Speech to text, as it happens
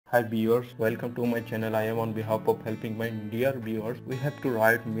Hi viewers, welcome to my channel. I am on behalf of helping my dear viewers. We have to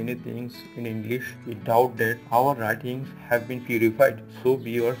write many things in English without that our writings have been purified. So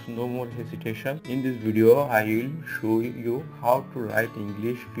viewers, no more hesitation. In this video, I will show you how to write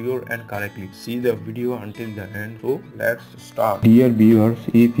English pure and correctly. See the video until the end. So let's start. Dear viewers,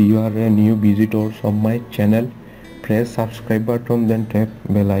 if you are a new visitor of my channel, press subscribe button, then tap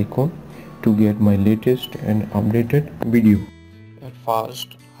bell icon to get my latest and updated video. At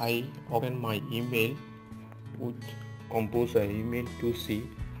first, I open my email with compose an email to see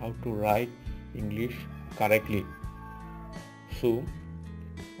how to write English correctly. So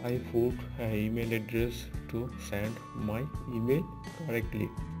I put an email address to send my email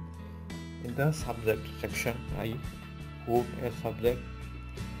correctly. In the subject section, I put a subject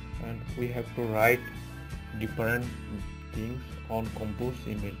and we have to write different things on compose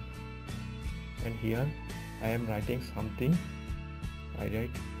email. And here I am writing something. I write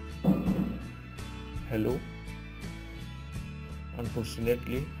hello.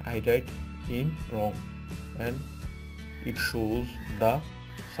 Unfortunately, I write in wrong and it shows the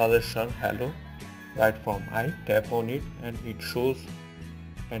suggestion hello right form. I tap on it and it shows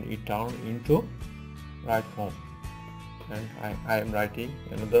and it turns into right form. And I am writing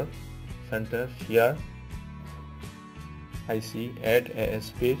another sentence here. I see add a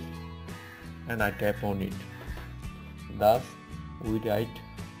space and I tap on it. Thus we write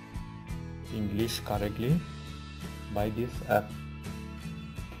English correctly by this app.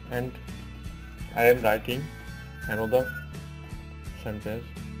 And I am writing another sentence.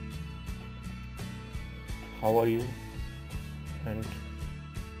 How are you? And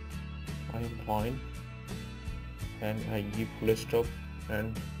I am fine. And I give full stop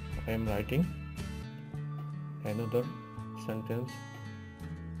and I am writing another sentence.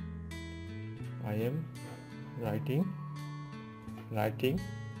 I am writing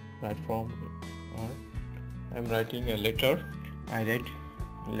right from or I am writing a letter. I write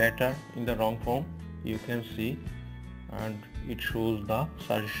letter in the wrong form, you can see, and it shows the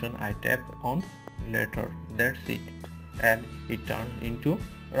suggestion. I tap on letter, that's it, and it turns into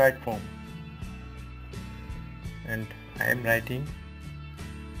right form. And I am writing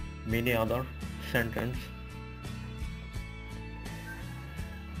many other sentence.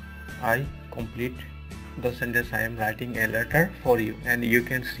 I complete the sentence. I am writing a letter for you, and you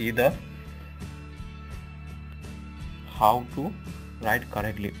can see the how to write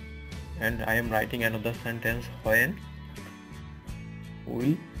correctly. And I am writing another sentence. When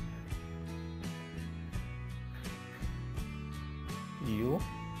will you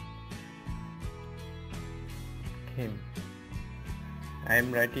came? I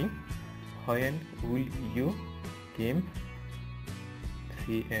am writing when will you came,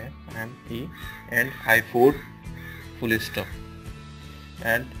 C-A-M-E, and I put full stop,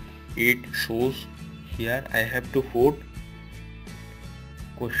 and it shows here I have to put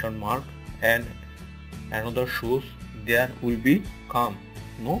question mark, and another shows there will be come,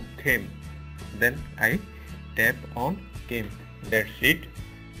 no came. Then I tap on came, that's it.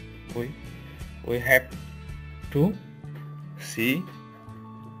 We have to see,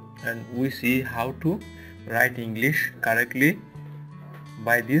 and we see how to write English correctly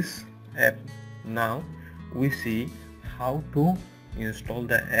by this app. Now we see how to install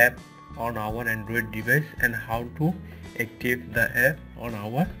the app on our Android device and how to activate the app on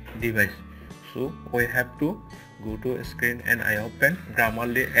our device. So we have to go to a screen and I open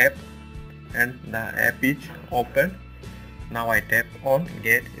Gramerly app and the app is open. Now I tap on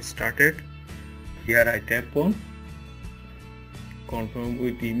get started. Here I tap on confirm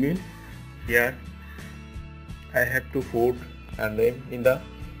with email. Here I have to put a name in the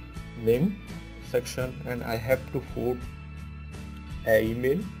name section and I have to put an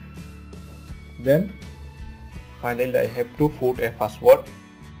email. Then finally I have to put a password.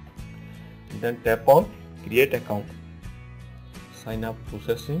 Then tap on create account. Sign up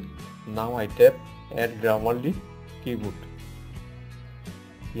processing. Now I tap add Gramerly keyboard.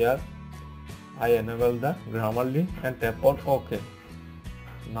 Here I enable the Gramerly and tap on OK.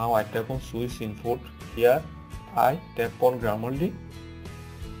 Now I tap on switch input. Here I tap on Gramerly,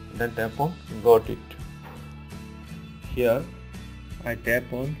 then tap on got it. Here I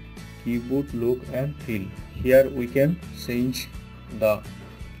tap on keyboard look and feel. Here we can change the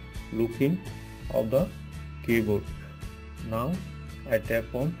looking of the keyboard. Now I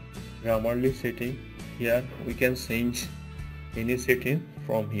tap on Gramerly setting. Here we can change any setting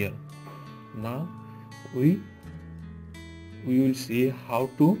from here. Now we will see how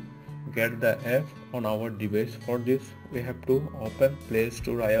to get the app on our device. For this we have to open Play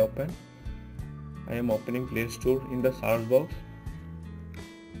Store. I am opening Play Store. In the search box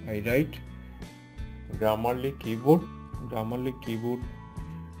I write Gramerly keyboard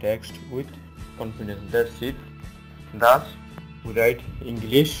text with confidence. That's it. Thus we write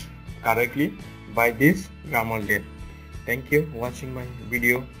English correctly by this Gramerly. Thank you for watching my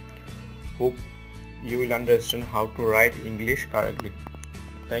video. Hope you will understand how to write English correctly.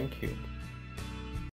 Thank you.